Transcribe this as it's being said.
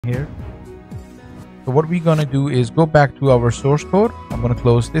here. So what we're gonna do is go back to our source code. I'm gonna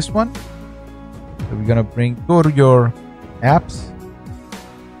close this one. So we're gonna go to your apps,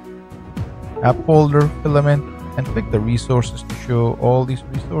 app folder, Filament, and click the resources to show all these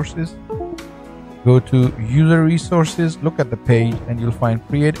resources. Go to user resources, look at the page, and you'll find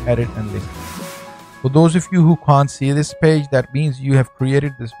create, edit, and list. For those of you who can't see this page, that means you have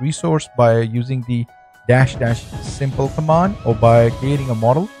created this resource by using the -- simple command or by creating a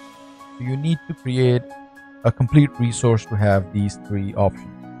model. So you need to create a complete resource to have these three options.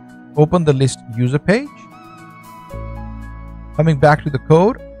 Open the list user page. Coming back to the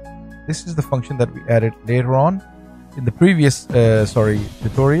code, this is the function that we added later on in the previous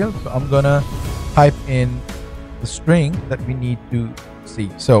tutorial. So I'm gonna type in the string that we need to see.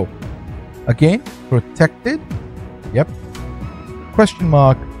 So again, protected, yep, question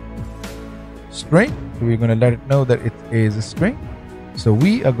mark string. So we're gonna let it know that it is a string. So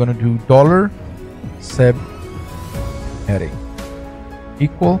we are gonna do $subheading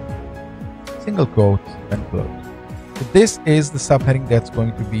equal single quotes and close. So this is the subheading that's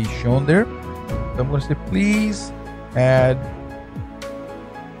going to be shown there. So I'm going to say please add,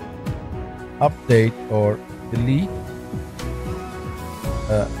 update, or delete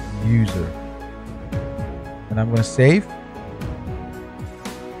a user, and I'm going to save.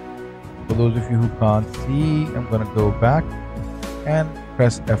 For those of you who can't see, I'm going to go back and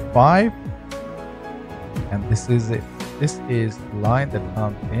press F5, and this is it. This is the line that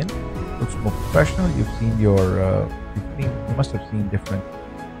comes in. Looks more professional. You've seen you must have seen different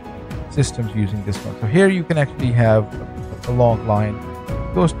systems using this one. So here you can actually have a long line.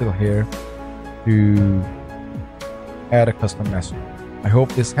 It goes till here to add a custom message. I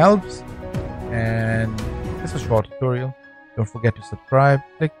hope this helps, and it's a short tutorial. Don't forget to subscribe,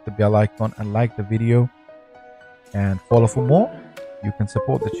 click the bell icon, and like the video, and follow for more. You can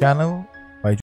support the channel